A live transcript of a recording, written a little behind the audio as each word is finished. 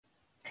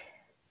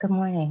Good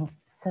morning.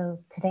 So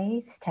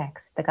today's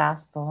text, the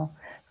Gospel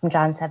from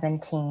John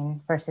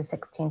 17, verses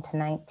 16 to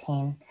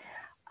 19,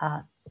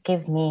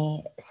 give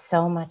me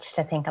so much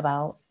to think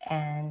about,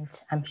 and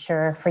I'm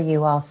sure for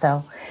you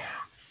also.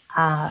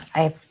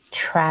 I've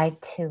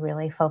tried to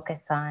really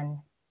focus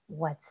on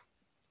what's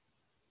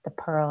the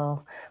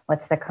pearl,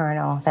 what's the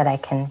kernel that I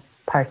can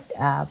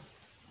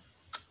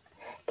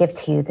give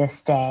to you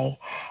this day.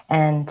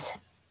 And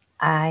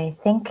I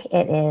think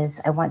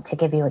I want to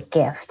give you a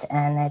gift,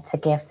 and it's a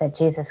gift that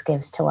Jesus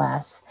gives to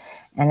us,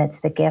 and it's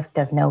the gift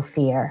of no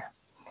fear.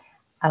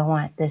 I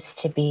want this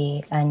to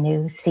be a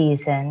new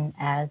season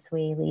as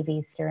we leave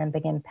Easter and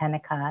begin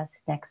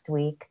Pentecost next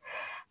week,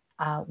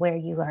 where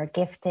you are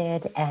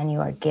gifted and you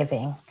are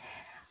giving.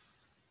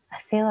 I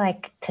feel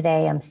like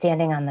today I'm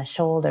standing on the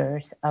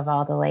shoulders of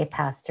all the lay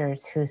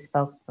pastors who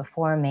spoke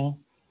before me.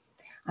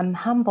 I'm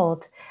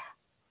humbled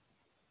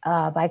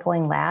by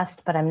going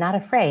last, but I'm not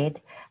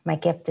afraid. My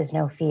gift is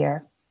no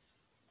fear.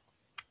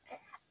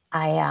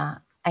 I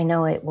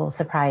know it will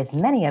surprise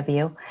many of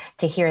you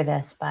to hear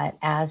this, but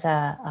as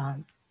a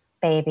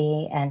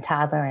baby and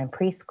toddler and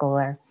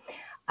preschooler,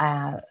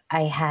 I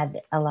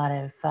had a lot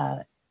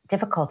of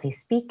difficulty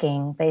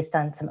speaking based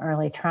on some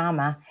early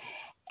trauma,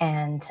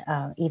 and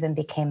even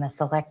became a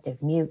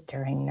selective mute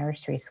during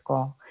nursery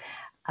school.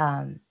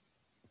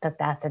 But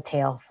that's a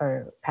tale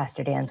for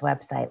Pastor Dan's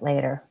website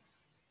later.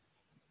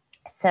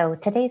 So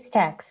today's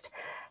text,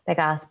 the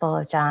Gospel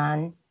of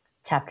John,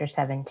 chapter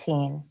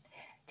 17,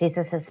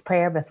 Jesus'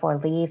 prayer before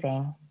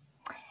leaving.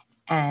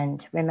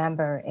 And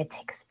remember, it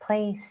takes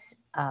place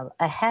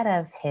ahead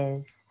of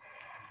his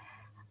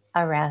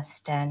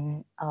arrest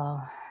and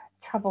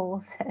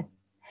troubles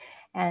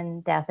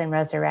and death and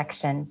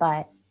resurrection.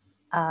 But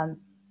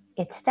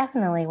it's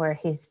definitely where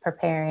he's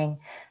preparing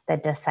the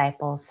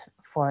disciples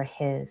for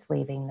his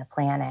leaving the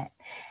planet.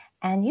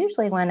 And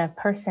usually when a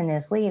person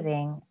is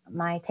leaving,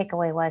 my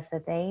takeaway was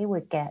that they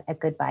would get a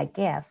goodbye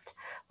gift.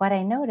 What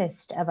I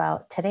noticed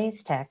about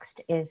today's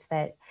text is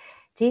that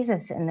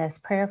Jesus, in this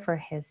prayer for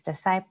his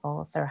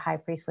disciples, or high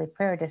priestly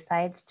prayer,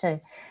 decides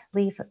to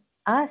leave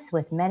us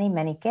with many,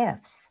 many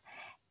gifts.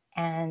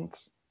 And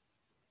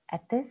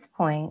at this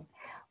point,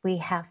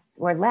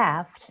 we're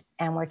left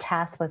and we're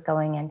tasked with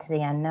going into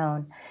the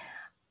unknown.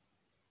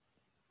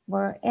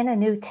 We're in a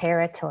new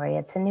territory.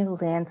 It's a new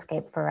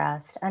landscape for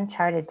us,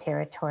 uncharted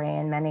territory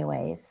in many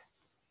ways.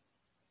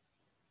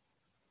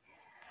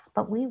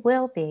 But we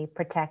will be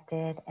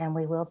protected and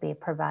we will be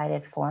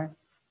provided for.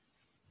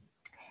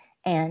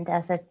 And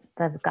as the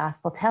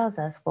gospel tells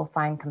us, we'll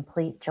find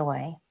complete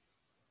joy.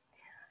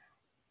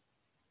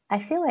 I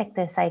feel like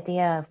this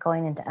idea of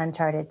going into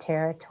uncharted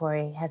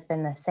territory has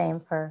been the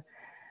same for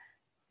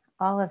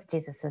all of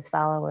Jesus's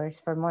followers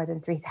for more than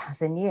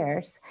 3,000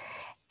 years.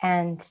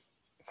 And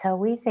so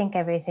we think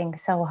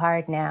everything's so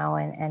hard now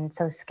and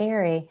so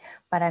scary,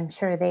 but I'm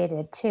sure they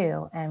did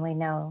too. And we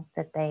know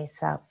that they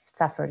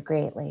suffered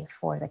greatly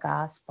for the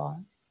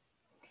gospel.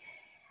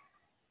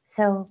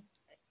 So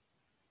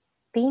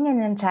being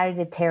in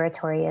uncharted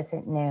territory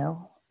isn't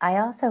new. I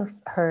also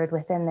heard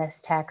within this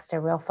text a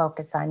real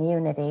focus on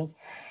unity,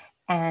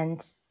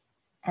 and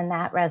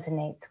that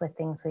resonates with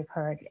things we've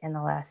heard in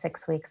the last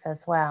 6 weeks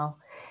as well.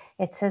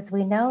 It says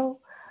we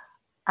know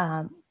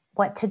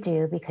what to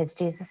do because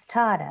Jesus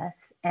taught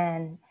us.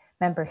 And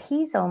remember,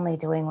 he's only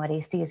doing what he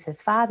sees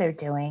his Father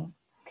doing.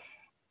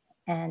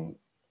 And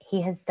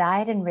he has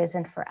died and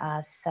risen for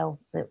us. So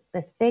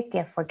this big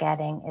gift we're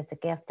getting is a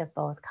gift of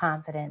both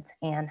confidence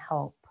and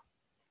hope.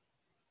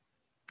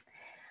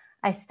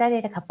 I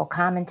studied a couple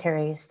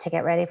commentaries to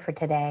get ready for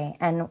today.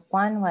 And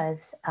one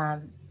was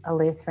a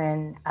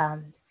Lutheran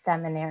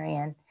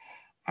seminarian.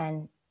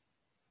 And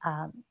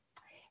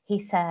he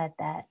said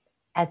that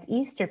as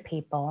Easter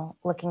people,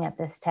 looking at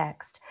this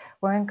text,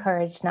 we're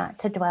encouraged not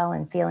to dwell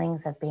in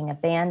feelings of being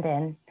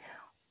abandoned,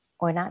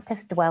 or not to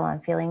dwell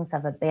on feelings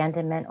of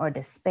abandonment or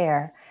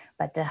despair,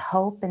 but to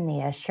hope in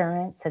the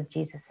assurance of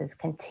Jesus's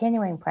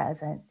continuing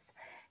presence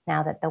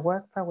now that the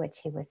work for which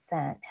he was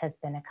sent has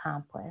been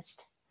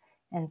accomplished.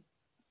 And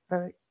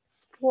verse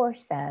 4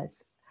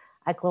 says,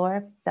 I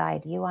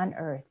glorified you on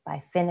earth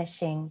by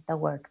finishing the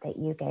work that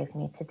you gave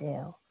me to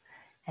do,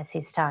 as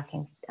he's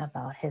talking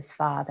about his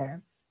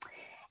Father.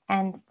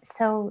 And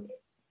so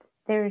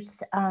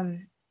there's a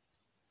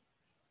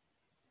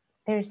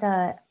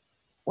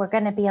we're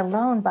going to be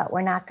alone, but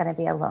we're not going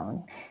to be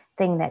alone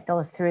thing that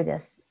goes through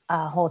this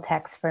whole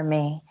text for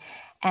me.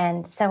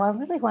 And so I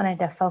really wanted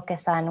to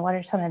focus on what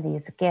are some of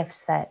these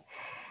gifts that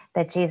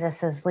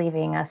Jesus is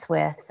leaving us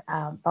with,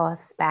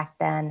 both back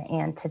then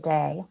and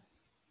today.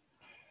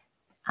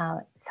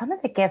 Some of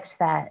the gifts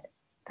that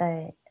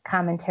the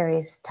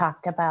commentaries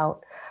talked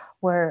about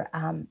were,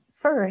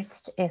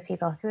 first, if you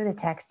go through the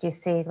text, you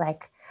see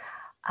like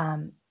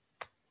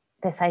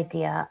this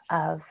idea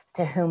of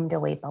to whom do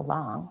we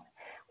belong,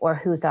 or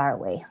whose are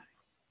we?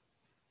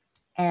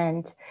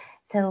 And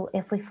so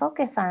if we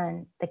focus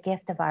on the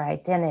gift of our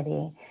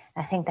identity,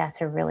 I think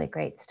that's a really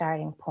great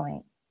starting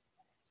point.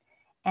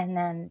 And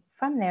then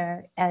from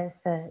there, as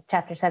the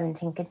chapter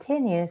 17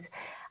 continues,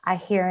 I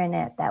hear in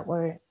it that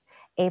we're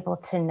able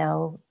to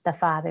know the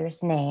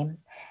Father's name.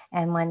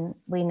 And when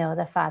we know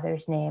the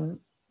Father's name,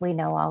 we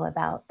know all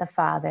about the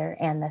Father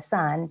and the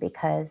Son,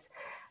 because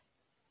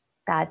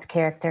God's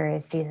character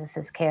is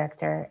Jesus's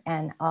character,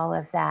 and all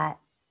of that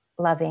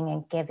loving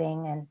and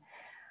giving and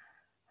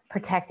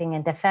protecting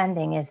and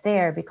defending is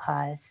there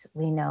because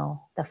we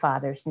know the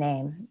Father's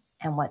name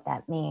and what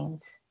that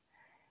means.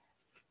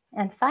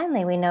 And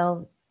finally, we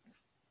know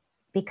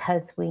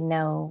because we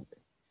know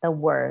the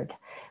Word.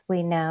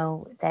 We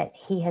know that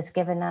He has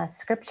given us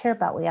Scripture,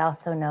 but we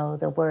also know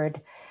the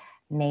Word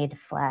made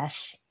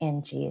flesh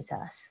in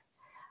Jesus.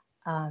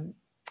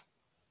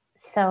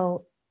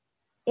 So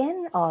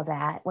in all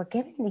that, we're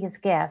given these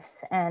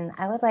gifts, and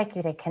I would like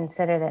you to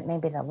consider that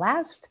maybe the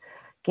last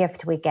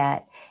gift we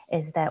get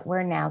is that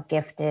we're now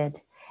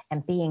gifted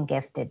and being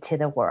gifted to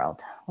the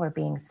world. We're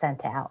being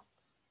sent out.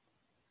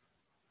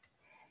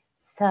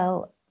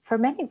 So for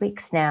many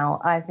weeks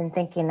now, I've been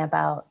thinking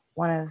about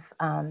one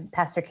of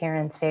Pastor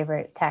Karen's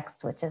favorite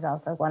texts, which is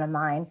also one of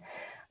mine,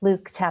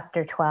 Luke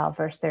chapter 12,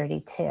 verse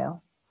 32,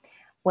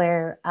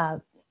 where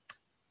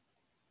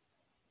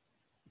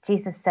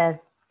Jesus says,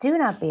 "Do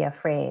not be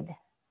afraid,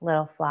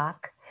 little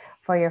flock,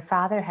 for your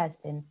Father has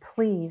been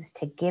pleased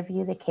to give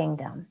you the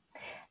kingdom."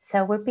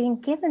 So we're being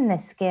given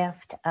this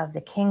gift of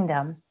the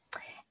kingdom,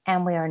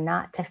 and we are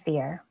not to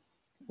fear.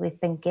 We've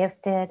been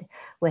gifted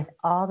with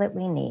all that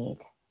we need.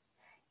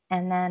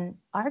 And then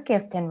our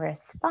gift in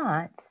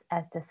response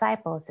as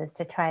disciples is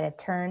to try to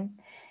turn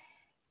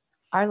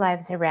our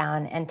lives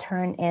around and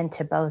turn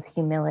into both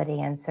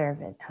humility and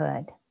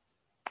servanthood.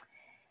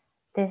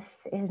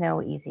 This is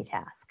no easy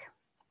task.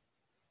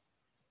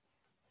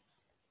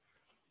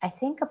 I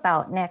think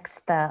about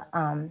next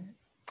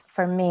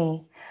for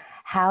me,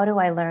 how do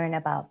I learn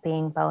about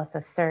being both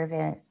a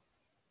servant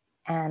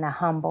and a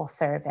humble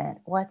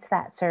servant? What's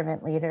that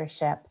servant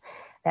leadership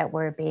that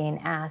we're being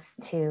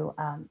asked to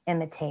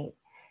imitate?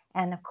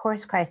 And of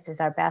course, Christ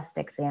is our best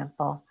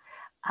example.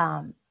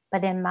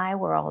 But in my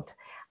world,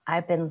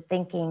 I've been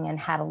thinking and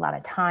had a lot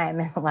of time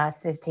in the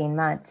last 15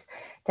 months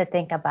to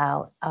think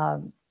about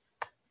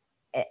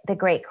the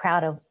great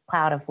cloud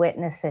of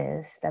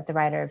witnesses that the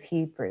writer of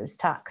Hebrews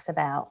talks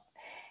about.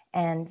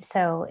 And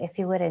so if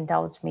you would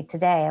indulge me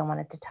today, I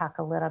wanted to talk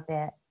a little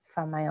bit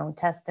from my own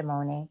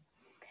testimony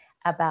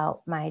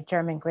about my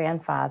German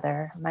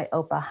grandfather, my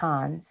Opa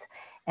Hans,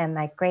 and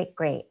my great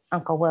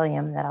Uncle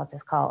William, that I'll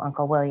just call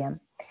Uncle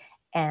William,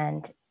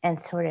 and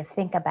sort of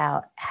think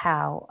about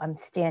how I'm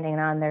standing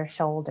on their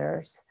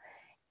shoulders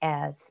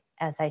as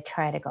I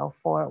try to go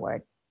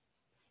forward.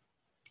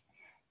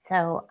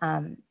 So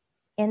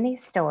in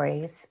these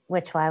stories,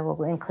 which I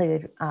will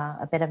include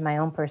a bit of my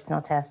own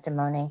personal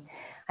testimony,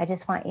 I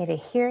just want you to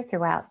hear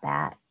throughout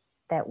that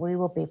we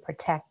will be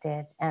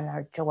protected and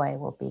our joy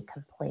will be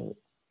complete.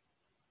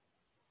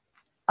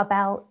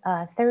 About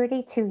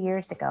 32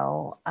 years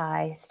ago,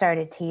 I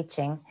started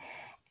teaching,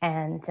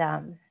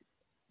 and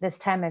this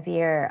time of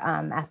year,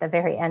 at the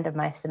very end of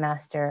my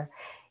semester,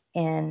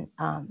 in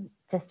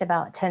just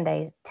about 10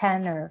 days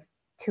or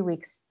 2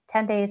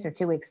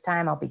 weeks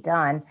time, I'll be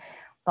done.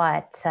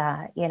 But,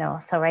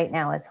 so right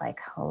now it's like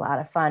a lot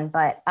of fun,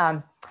 but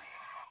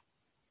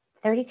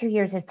 32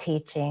 years of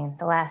teaching,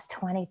 the last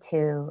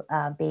 22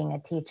 being a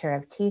teacher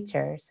of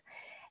teachers.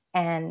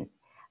 And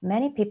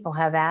many people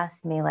have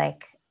asked me,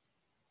 like,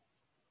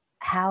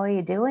 how are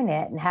you doing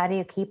it? And how do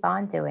you keep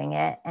on doing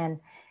it? And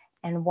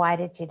why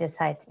did you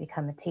decide to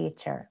become a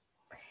teacher?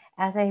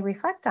 As I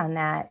reflect on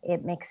that,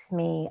 it makes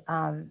me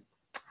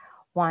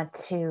want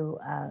to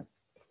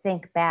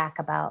think back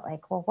about,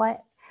 like, well,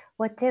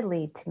 what did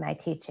lead to my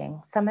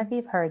teaching? Some of you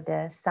have heard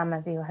this, some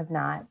of you have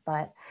not,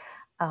 but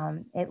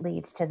it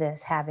leads to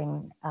this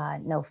having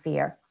no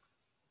fear.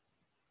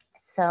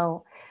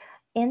 So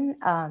in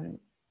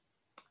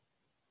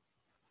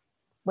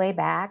way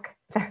back,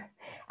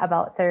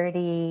 about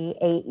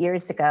 38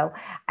 years ago,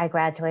 I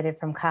graduated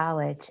from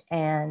college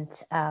and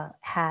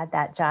had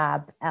that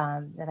job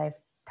that I've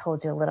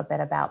told you a little bit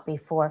about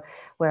before,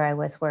 where I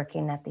was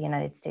working at the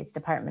United States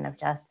Department of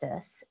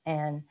Justice.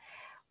 And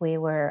we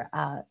were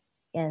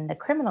in the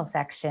criminal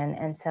section.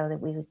 And so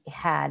that we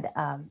had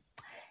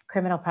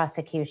criminal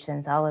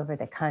prosecutions all over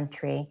the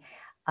country.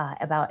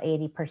 About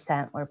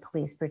 80% were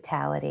police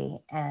brutality,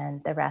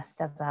 and the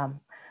rest of them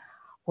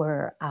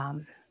were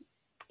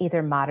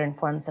either modern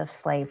forms of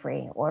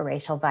slavery or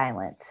racial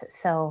violence.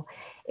 So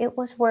it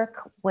was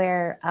work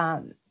where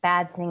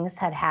bad things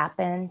had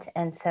happened.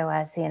 And so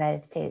as the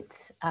United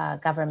States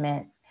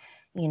government,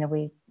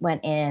 we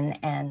went in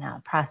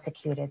and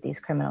prosecuted these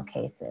criminal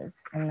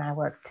cases. And I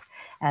worked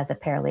as a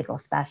paralegal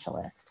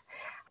specialist.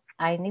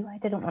 I knew I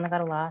didn't want to go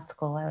to law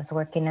school. I was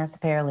working as a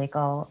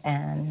paralegal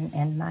and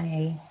in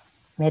my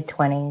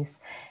mid-20s.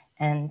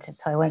 And so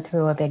I went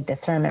through a big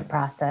discernment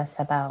process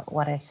about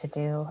what I should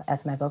do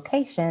as my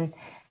vocation.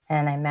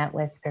 And I met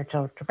with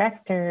spiritual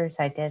directors.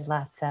 I did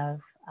lots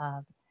of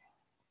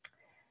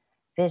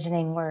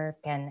visioning work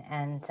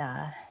and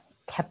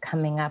kept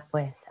coming up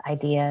with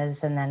ideas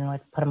and then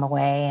would put them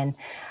away. And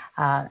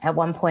At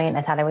one point,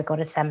 I thought I would go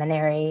to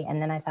seminary,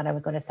 and then I thought I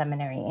would go to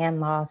seminary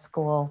and law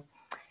school.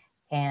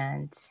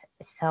 And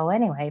so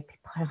anyway,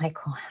 people are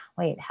like, well,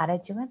 wait, how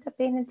did you end up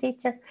being a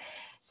teacher?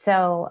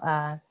 So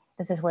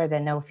this is where the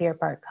no fear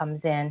part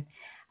comes in.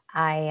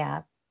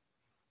 I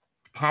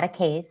had a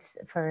case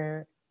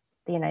for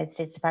the United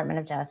States Department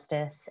of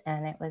Justice,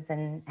 and it was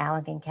in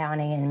Allegan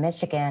County in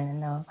Michigan, in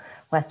the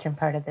western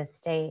part of the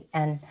state.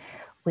 And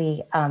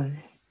we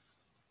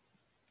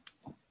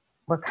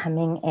were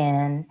coming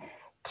in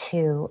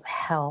to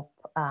help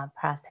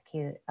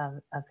prosecute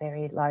a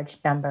very large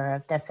number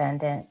of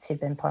defendants who'd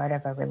been part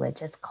of a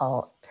religious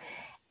cult.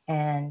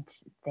 And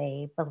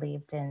they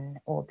believed in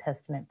Old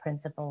Testament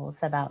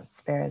principles about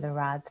spare the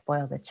rod,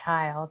 spoil the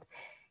child,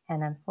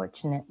 and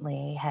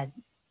unfortunately had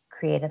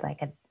created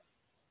like a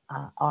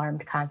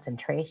armed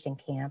concentration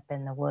camp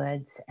in the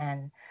woods,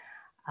 and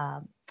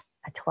a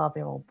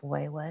 12-year-old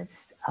boy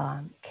was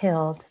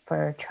killed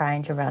for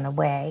trying to run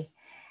away.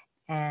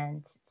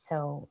 And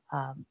so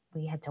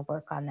we had to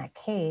work on that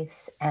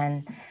case.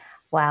 And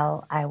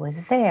while I was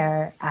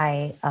there,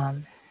 I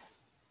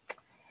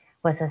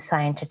was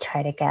assigned to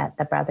try to get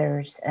the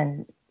brothers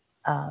and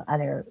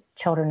other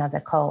children of the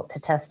cult to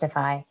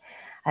testify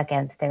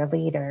against their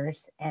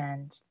leaders.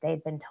 And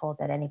they'd been told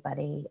that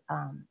anybody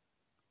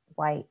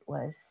white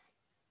was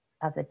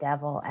of the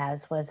devil,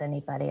 as was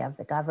anybody of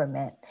the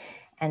government.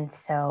 And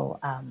so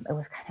it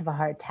was kind of a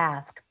hard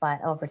task,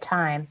 but over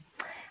time,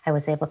 I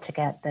was able to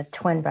get the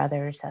twin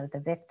brothers of the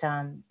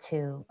victim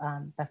to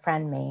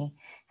befriend me,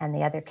 and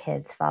the other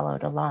kids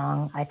followed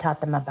along. I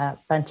taught them about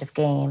a bunch of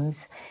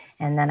games,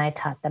 and then I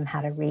taught them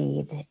how to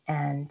read.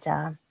 And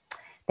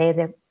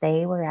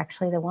they were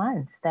actually the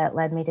ones that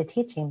led me to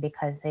teaching,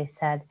 because they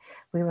said,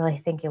 we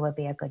really think you would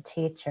be a good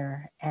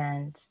teacher.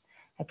 And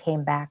I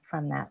came back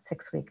from that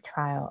 6-week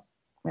trial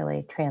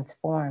really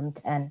transformed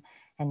and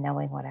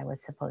knowing what I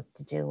was supposed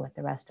to do with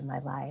the rest of my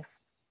life.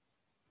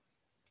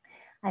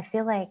 I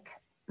feel like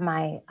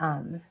my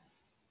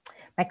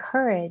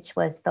courage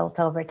was built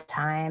over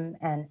time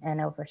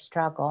and over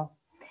struggle.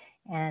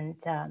 And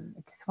I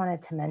just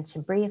wanted to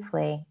mention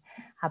briefly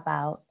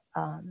about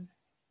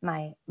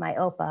my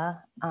Opa,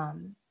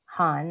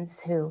 Hans,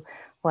 who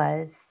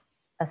was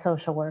a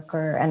social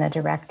worker and a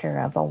director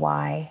of a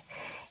Y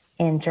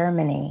in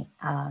Germany,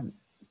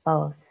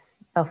 both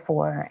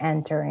before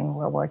and during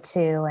World War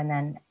II, and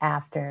then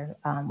after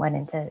went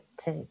into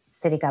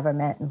city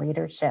government and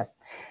leadership.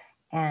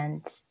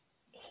 And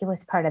he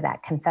was part of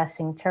that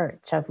confessing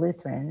church of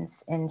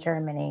Lutherans in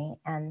Germany.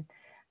 And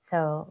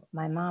so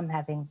my mom,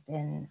 having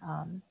been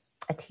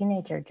a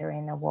teenager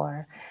during the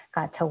war,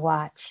 got to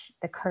watch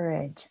the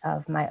courage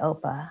of my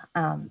Opa.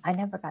 I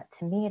never got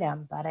to meet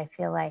him, but I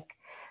feel like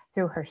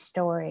through her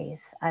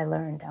stories, I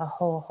learned a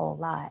whole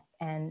lot.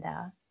 And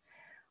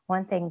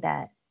one thing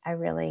that I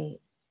really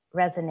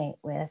resonate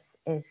with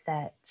is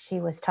that she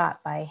was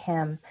taught by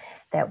him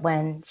that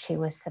when she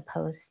was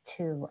supposed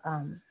to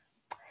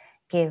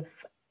give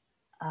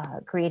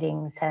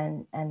greetings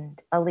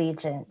and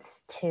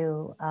allegiance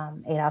to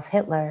Adolf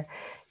Hitler,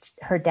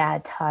 her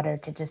dad taught her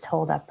to just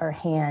hold up her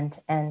hand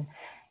and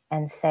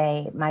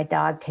say, my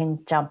dog can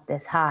jump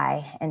this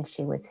high. And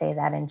she would say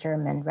that in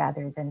German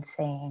rather than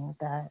saying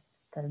the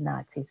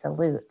Nazi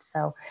salute.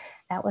 So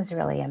that was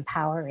really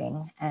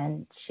empowering.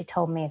 And she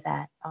told me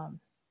that,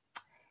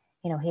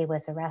 he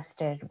was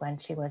arrested when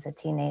she was a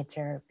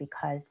teenager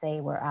because they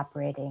were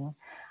operating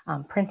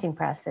printing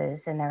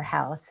presses in their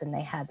house, and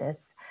they had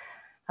this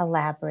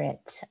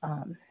elaborate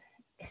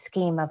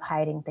scheme of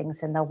hiding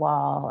things in the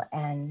wall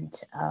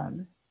and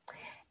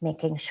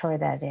making sure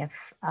that if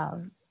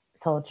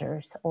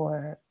soldiers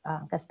or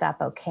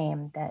Gestapo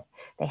came, that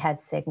they had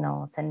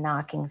signals and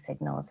knocking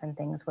signals and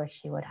things where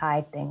she would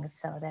hide things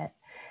so that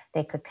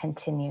they could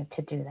continue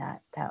to do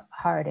that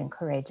hard and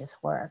courageous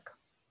work.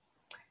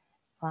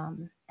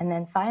 And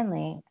then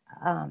finally,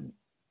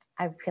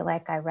 I feel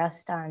like I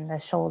rest on the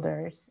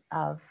shoulders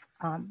of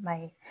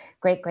my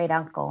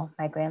great-great-uncle,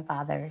 my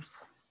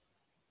grandfather's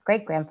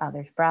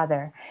great-grandfather's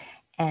brother,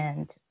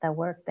 and the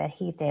work that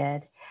he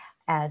did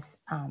as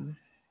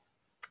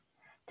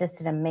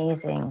just an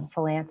amazing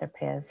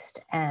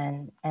philanthropist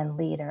and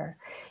leader.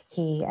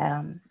 He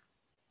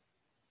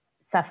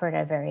suffered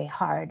a very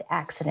hard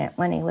accident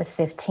when he was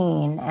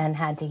 15 and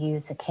had to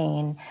use a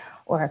cane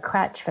or a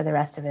crutch for the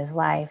rest of his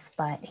life,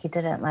 but he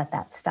didn't let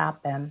that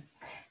stop him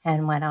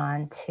and went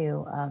on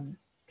to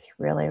be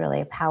really,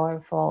 really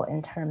powerful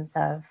in terms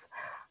of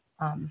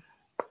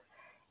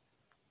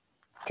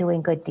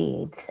doing good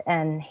deeds.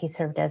 And he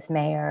served as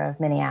mayor of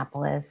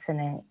Minneapolis,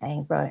 and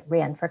he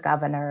ran for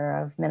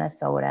governor of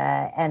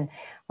Minnesota. And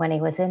when he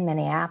was in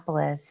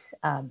Minneapolis,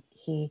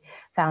 he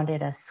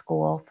founded a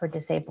school for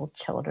disabled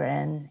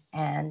children,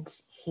 and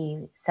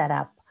he set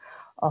up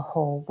a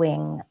whole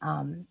wing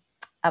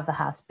of the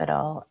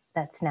hospital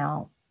that's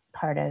now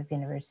part of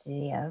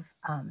University of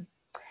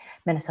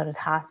Minnesota's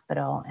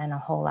hospital, and a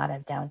whole lot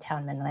of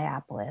downtown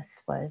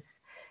Minneapolis was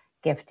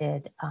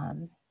gifted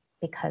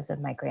because of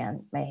my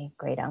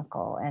great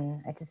uncle.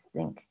 And I just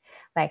think,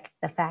 like,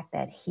 the fact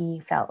that he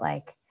felt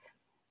like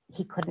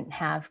he couldn't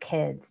have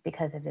kids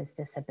because of his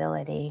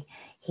disability.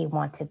 He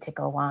wanted to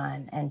go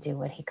on and do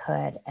what he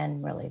could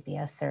and really be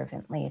a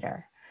servant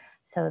leader.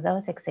 So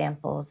those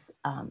examples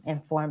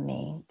inform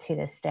me to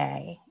this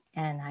day.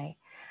 And I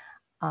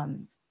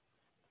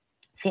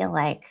feel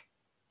like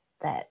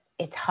that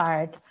it's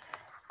hard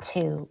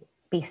to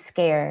be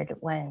scared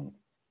when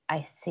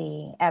I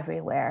see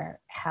everywhere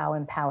how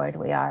empowered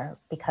we are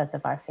because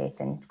of our faith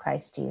in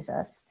Christ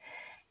Jesus.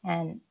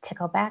 And to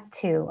go back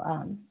to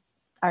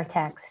our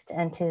text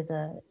and to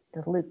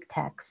the Luke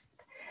text,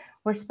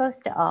 we're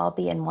supposed to all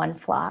be in one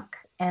flock.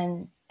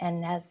 And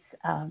as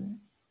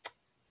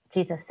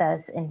Jesus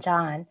says in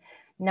John,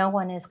 no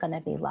one is going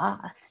to be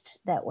lost,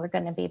 that we're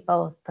going to be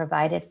both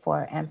provided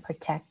for and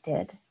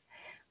protected.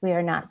 We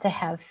are not to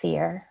have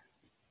fear,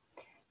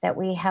 that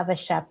we have a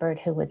shepherd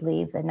who would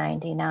leave the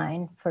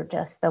 99 for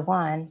just the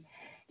one.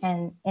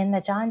 And in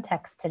the John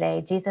text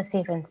today, Jesus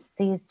even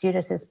sees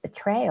Judas's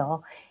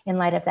betrayal in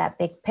light of that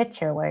big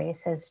picture where he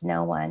says,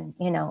 no one,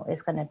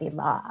 is going to be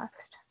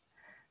lost.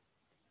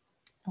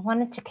 I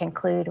wanted to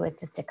conclude with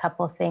just a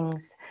couple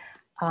things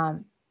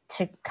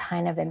to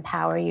kind of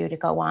empower you to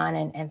go on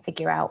and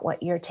figure out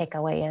what your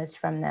takeaway is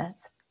from this.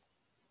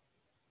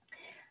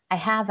 I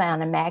have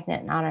on a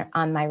magnet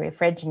on my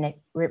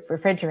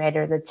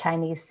refrigerator the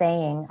Chinese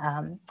saying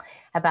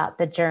about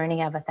the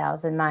journey of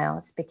 1,000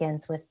 miles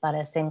begins with but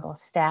a single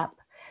step.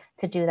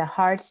 To do the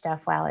hard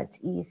stuff while it's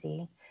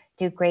easy,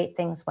 do great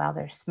things while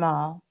they're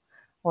small,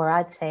 or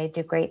I'd say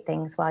do great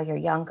things while you're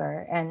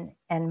younger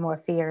and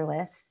more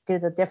fearless, do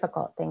the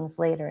difficult things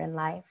later in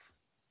life.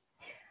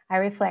 I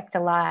reflect a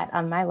lot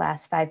on my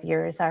last 5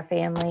 years. Our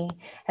family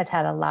has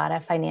had a lot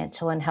of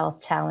financial and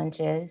health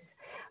challenges.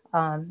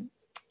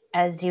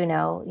 As you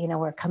know,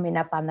 we're coming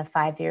up on the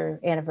 5-year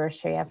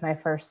anniversary of my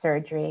first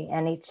surgery,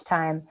 and each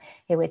time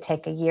it would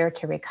take a year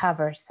to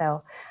recover.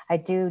 So I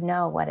do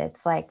know what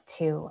it's like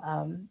to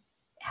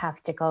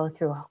have to go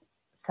through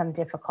some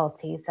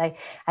difficulties.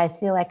 I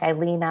feel like I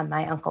lean on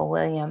my Uncle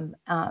William,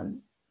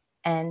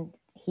 and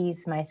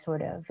he's my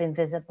sort of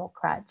invisible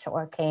crutch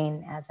or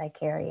cane as I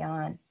carry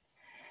on.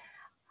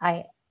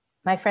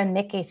 My friend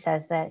Mickey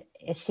says that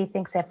she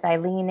thinks if I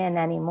lean in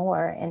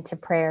anymore into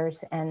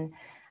prayers and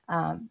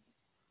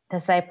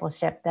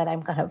discipleship that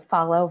I'm going to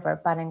fall over,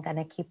 but I'm going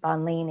to keep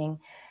on leaning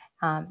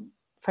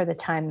for the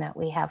time that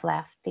we have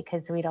left,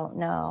 because we don't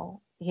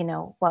know,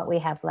 what we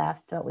have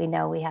left, but we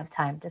know we have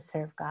time to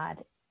serve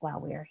God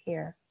while we are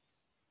here.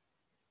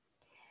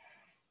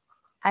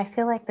 I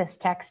feel like this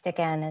text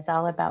again is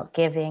all about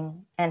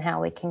giving and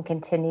how we can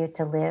continue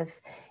to live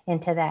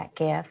into that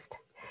gift,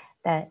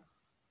 that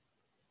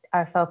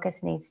our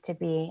focus needs to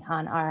be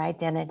on our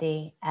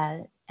identity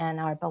and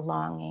our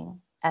belonging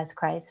as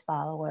Christ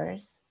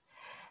followers,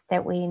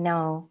 that we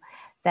know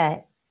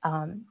that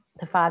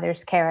the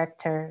Father's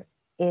character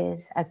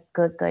is a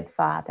good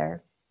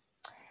Father,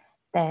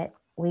 that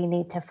we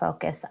need to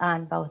focus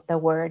on both the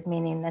Word,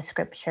 meaning the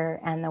Scripture,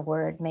 and the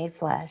Word made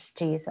flesh,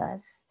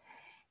 Jesus.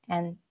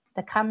 And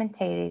the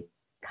commentary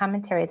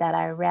that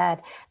I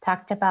read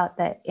talked about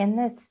that in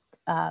this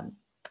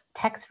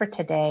text for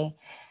today,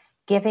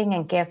 giving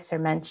and gifts are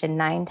mentioned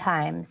 9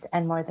 times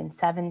and more than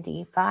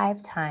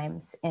 75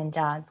 times in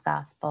John's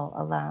Gospel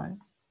alone.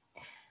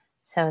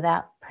 So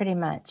that pretty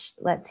much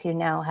lets you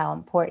know how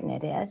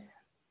important it is.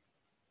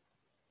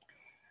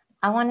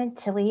 I wanted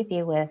to leave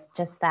you with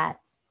just that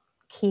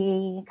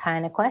key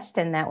kind of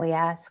question that we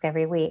ask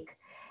every week.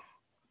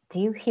 Do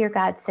you hear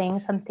God saying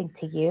something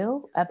to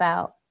you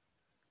about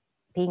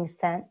being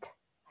sent?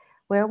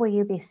 Where will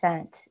you be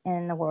sent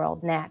in the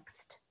world next?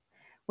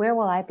 Where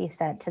will I be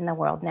sent in the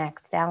world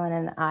next? Alan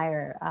and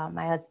I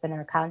my husband,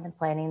 are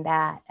contemplating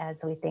that as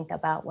we think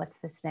about what's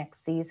this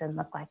next season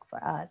look like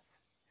for us.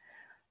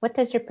 What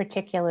does your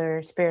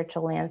particular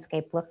spiritual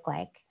landscape look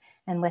like?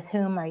 And with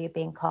whom are you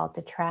being called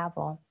to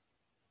travel?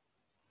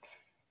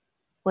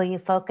 Will you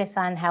focus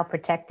on how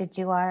protected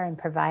you are and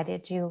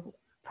provided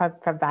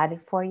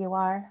for you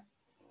are?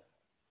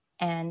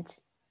 And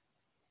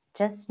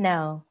just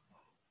know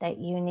that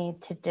you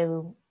need to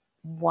do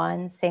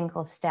one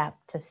single step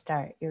to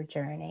start your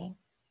journey.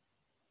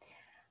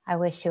 I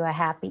wish you a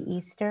happy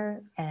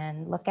Easter,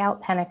 and look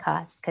out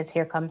Pentecost, because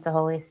here comes the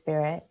Holy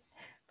Spirit.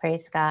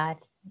 Praise God.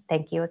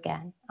 Thank you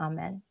again.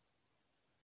 Amen.